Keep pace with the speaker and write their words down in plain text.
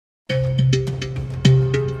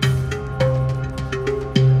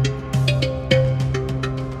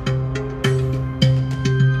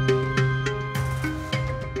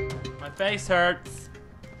face hurts.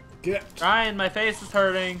 Get. Ryan, my face is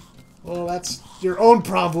hurting. Well, that's your own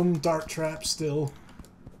problem, Dart Trap, still.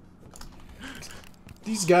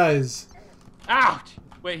 These guys. Ouch!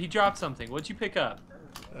 Wait, he dropped something. What'd you pick up?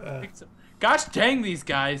 Gosh dang these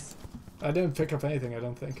guys! I didn't pick up anything, I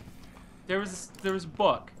don't think. There was a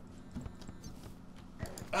book.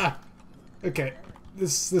 Ah! Okay.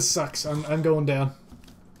 This sucks. I'm going down.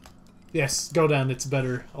 Yes, go down. It's a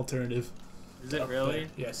better alternative. Is it really?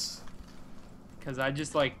 Yes. Because I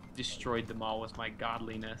just, like, destroyed them all with my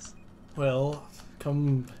godliness. Well,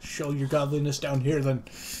 come show your godliness down here, then.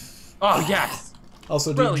 Oh, yes!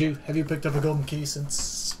 Also, have you picked up a golden key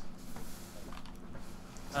since...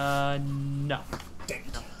 No. Dang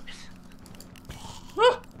it.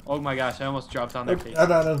 Oh my gosh, I almost dropped on their face.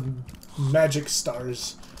 I'm out of magic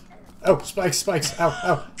stars. Oh, spikes.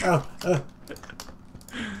 Ow. Oh.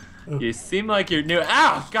 You seem like you're new.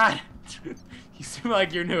 Ow! God! You seem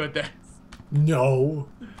like you're new at this. No.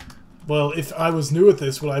 Well, if I was new at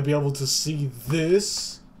this, would I be able to see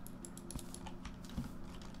this?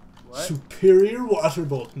 What? Superior water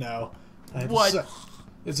bolt now. What?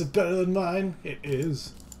 Is it better than mine? It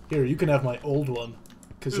is. Here, you can have my old one.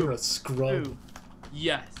 Because you're a scrub. Ooh.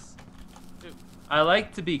 Yes. Ooh. I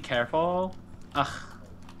like to be careful. Ugh.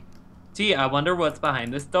 Gee, I wonder what's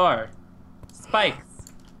behind this door.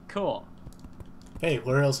 Spikes. Cool. Hey,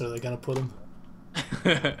 where else are they gonna put them?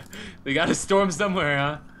 They gotta storm somewhere,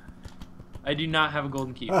 huh? I do not have a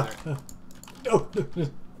golden key. No.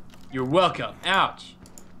 You're welcome. Ouch.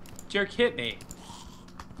 Jerk hit me.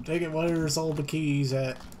 Take it, where's all the keys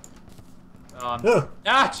at?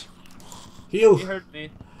 Ouch! Heal! He hurt me.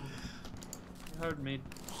 He hurt me.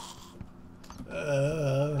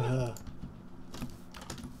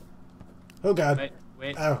 Oh god.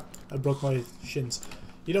 Wait. Ow. I broke my shins.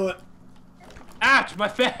 You know what? Ouch! My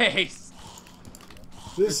face!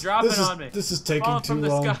 This You're dropping is, on me. This is taking Fall too from the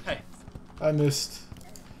long. sky. I missed.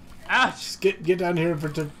 Ouch! Just get down here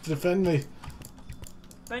to defend me.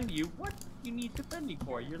 Defend you? What you need defending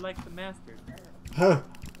for? You're like the master. Huh.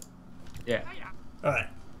 Yeah. Alright.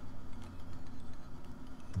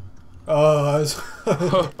 Oh, I was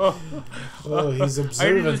oh, he's I observant.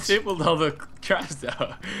 already disabled all the traps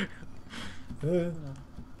though.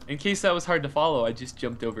 In case that was hard to follow, I just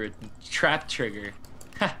jumped over a trap trigger.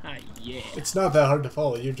 Yeah. It's not that hard to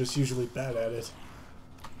follow, you're just usually bad at it.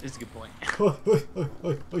 That's a good point.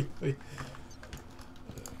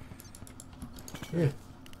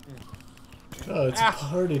 Oh, it's a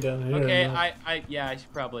party down here. Okay, now. yeah, I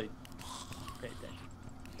should probably pay attention.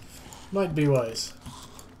 Might be wise.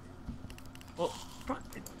 Well, fuck,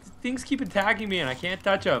 things keep attacking me and I can't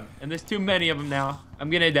touch them. And there's too many of them now.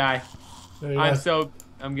 I'm gonna die.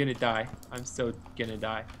 I'm gonna die. I'm so gonna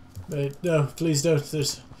die. Wait, no, please don't.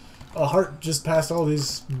 There's a heart just past all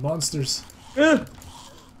these monsters.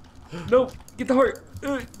 No, get the heart.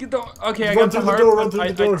 Get the. Okay, I Run got the through heart. the door, run but through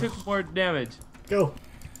the door. I took more damage. Go.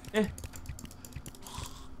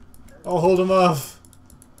 I'll hold him off.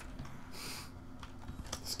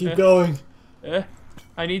 Just keep going.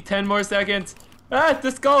 I need 10 more seconds. Ah,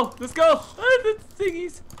 the skull. The skull. Ah, the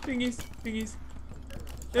thingies.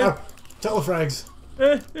 Ow. Telefrags.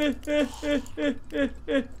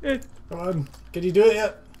 Come on. Can you do it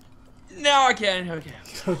yet? Now I can. Okay.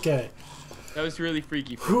 Okay. That was really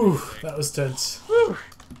freaky. Whew. That was tense. Whew.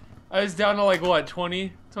 I was down to like what,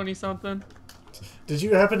 20 something? Did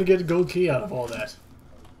you happen to get a gold key out of all that?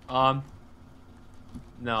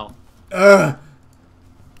 No.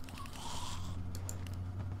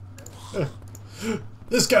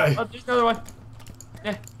 This guy. Oh, there's another one.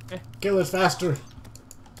 Kill it faster.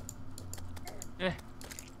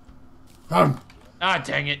 Ah,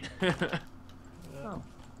 dang it. Oh.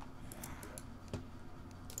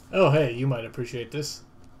 Oh, hey, you might appreciate this.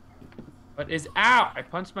 What is... Ow! I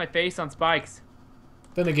punched my face on spikes.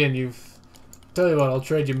 Then again, Tell you what, I'll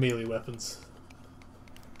trade you melee weapons.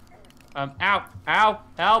 Ow! Help!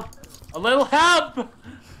 A little help!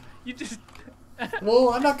 You just... Well,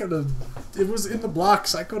 I'm not gonna... It was in the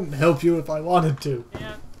blocks. I couldn't help you if I wanted to.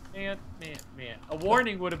 Man. A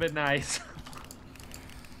warning would have been nice.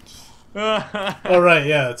 Alright,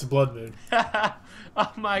 yeah, it's a blood moon.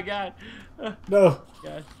 Oh my god. No.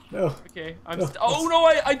 God. No. Okay. No. Oh no,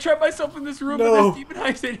 I trapped myself in this room No. and there's demon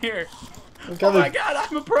eyes in here. Oh my god,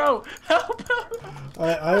 I'm a pro. Help.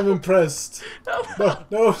 I am impressed.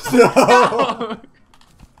 Help. No.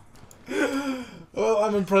 Well,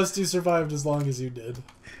 I'm impressed you survived as long as you did.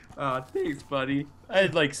 Oh, thanks, buddy. I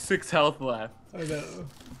had like 6 health left. I know.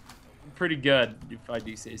 Pretty good, if I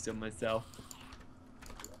do say so myself.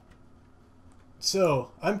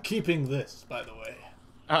 So, I'm keeping this, by the way.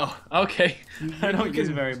 Oh, okay. I don't use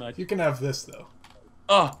it can, very much. You can have this though.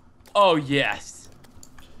 Oh yes.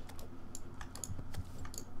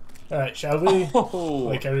 All right, shall we? Oh.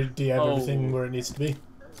 Like, do you have everything where it needs to be?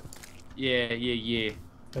 Yeah.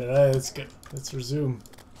 All right, let's go. Let's resume.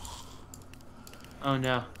 Oh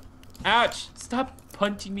no. Ouch! Stop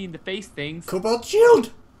punching me in the face, things. Cobalt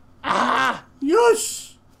shield. Ah!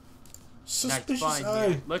 Yes. Nice, Suspicious fine, eye.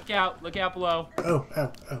 yeah. Look out below. Oh.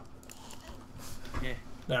 Yeah.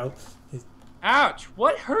 Now, Ouch!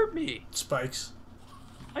 What hurt me? spikes.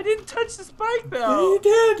 I didn't touch the spike Yeah, though. you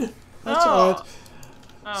did. That's alright.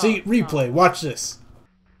 See, replay. Oh. Watch this.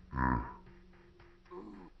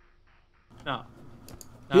 No.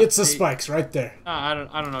 It's the spikes right there. No, I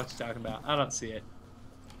don't know what you're talking about. I don't see it.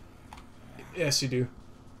 Yes, you do.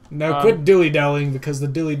 Now quit dilly-dallying because the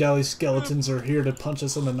dilly-dally skeletons are here to punch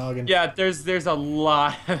us in the noggin. Yeah, there's a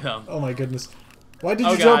lot of them. Oh my goodness. Why did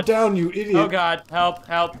you jump down, you idiot? Oh god, help.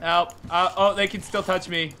 Oh, they can still touch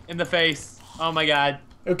me in the face. Oh my god.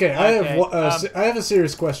 Okay, I have a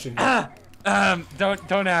serious question.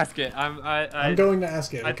 Don't ask it. I'm going to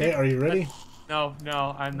ask it, okay? Are you ready? No,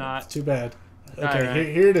 I'm not. Too bad. Okay, right.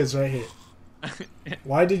 here it is right here.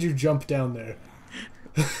 Why did you jump down there?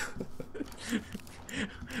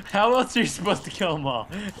 How else are you supposed to kill them all?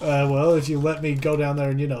 Well, if you let me go down there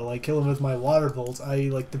and, you know, like, kill them with my water bolts,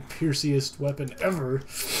 like the pierciest weapon ever.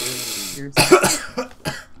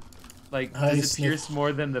 Like, does it pierce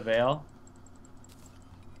more than the veil?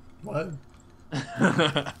 What?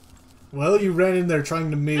 Well, you ran in there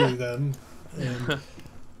trying to melee them, and,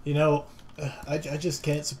 you know, I just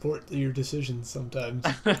can't support your decisions sometimes.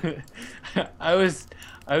 I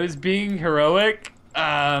was being heroic.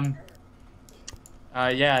 Yeah,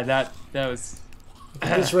 that was.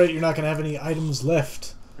 At this rate, you're not gonna have any items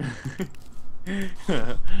left.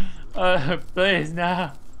 Please,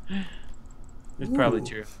 no. It's probably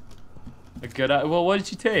true. A good. Well, what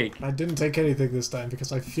did you take? I didn't take anything this time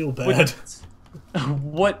because I feel bad.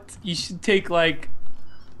 What? You should take like.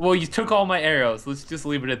 Well, you took all my arrows. Let's just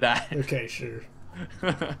leave it at that. Okay, sure.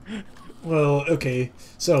 Well, okay.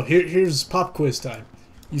 So here's pop quiz time.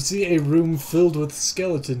 You see a room filled with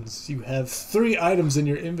skeletons. You have 3 items in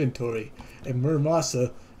your inventory: a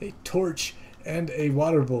murmasa, a torch, and a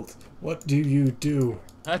water bolt. What do you do?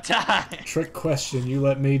 Attack! Trick question. You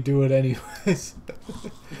let me do it anyways.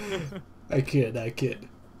 I kid.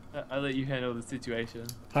 I'll let you handle the situation.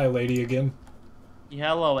 Hi, lady, again.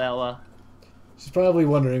 Hello, Ella. She's probably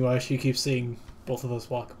wondering why she keeps seeing both of us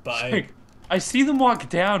walk by. I see them walk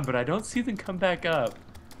down, but I don't see them come back up.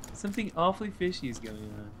 Something awfully fishy is going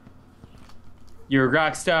on. You're a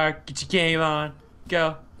rock star. Get your game on.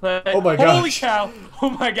 Go. Play. Oh my gosh. Holy cow. Oh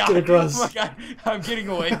my god. Get across. Oh my god. I'm getting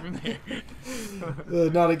away from there.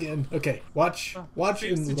 Not again. Okay, watch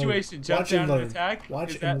and situation. learn. Jump Watch down and and attack.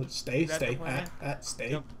 Watch Is and that, stay. Stay.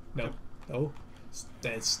 Nope. No.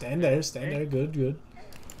 Stand there. Stand there. Good.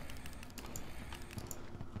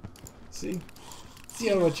 See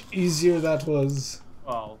how much easier that was.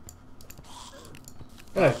 Oh.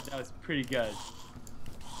 Hey. That was pretty good.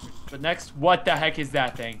 But next, what the heck is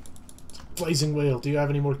that thing? Blazing whale. Do you have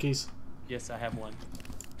any more keys? Yes, I have one.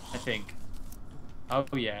 I think. Oh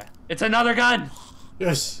yeah. It's another gun!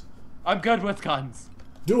 Yes. I'm good with guns.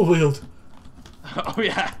 Dual wield. Oh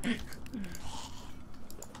yeah.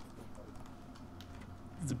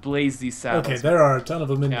 Let's blaze these saddles. Okay, there are a ton of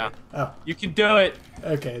them in there. Oh. You can do it.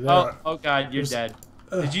 Okay, there are. Oh god, you're dead.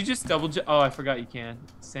 Did you just double jump? Oh, I forgot you can.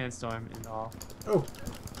 Sandstorm and all. Oh.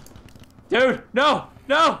 Dude, no!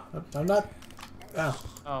 I'm not. Ow.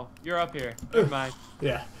 Oh, you're up here. Never mind.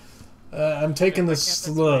 Yeah. I'm taking this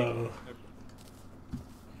slow.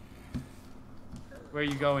 Where are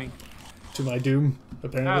you going? To my doom,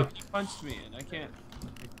 apparently. Ow, you punched me and I can't.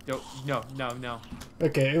 No.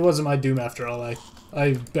 Okay, it wasn't my doom after all.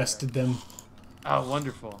 I bested them. Oh,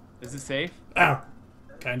 wonderful. Is it safe? Ow.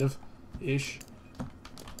 Kind of. Ish.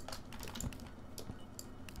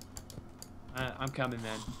 I'm coming,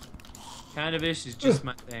 man. Kind of ish is just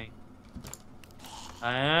my thing.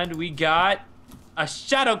 And we got a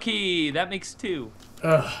shadow key. That makes 2.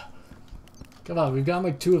 Ugh. Come on, we've got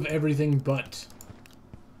like 2 of everything but.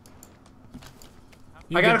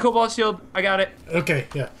 I got a cobalt shield. I got it. Okay,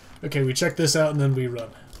 yeah. Okay, we check this out and then we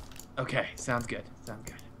run. Okay, sounds good.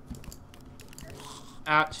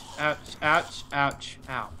 Ouch. Ow. Ouch.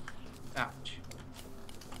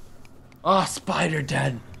 Oh, spider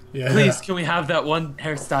dead. Yeah. Please, can we have that one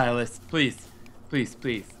hairstylist? Please.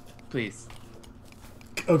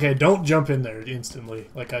 Okay, don't jump in there instantly,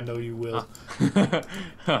 like I know you will. Is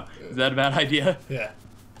that a bad idea? Yeah.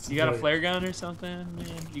 You got a flare gun or something,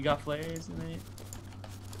 man? You got flares in it?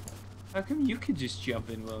 How come you could just jump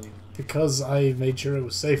in, William? Because I made sure it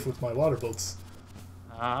was safe with my water boats.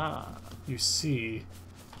 Ah. You see.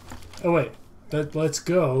 Oh wait. Let's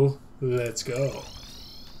go. Let's go.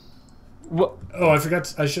 What? Oh, I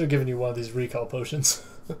forgot. I should have given you one of these recall potions.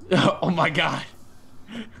 Oh my god.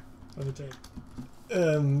 Let me take.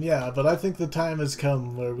 Yeah, but I think the time has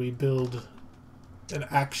come where we build an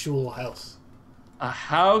actual house. A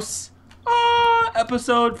house?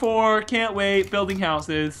 Episode 4. Can't wait. Building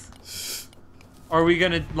houses. Or are we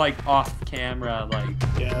gonna, like, off camera, like...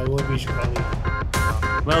 Yeah, well, we should probably...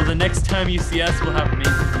 Well, the next time you see us, we'll have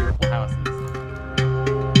amazing, beautiful houses.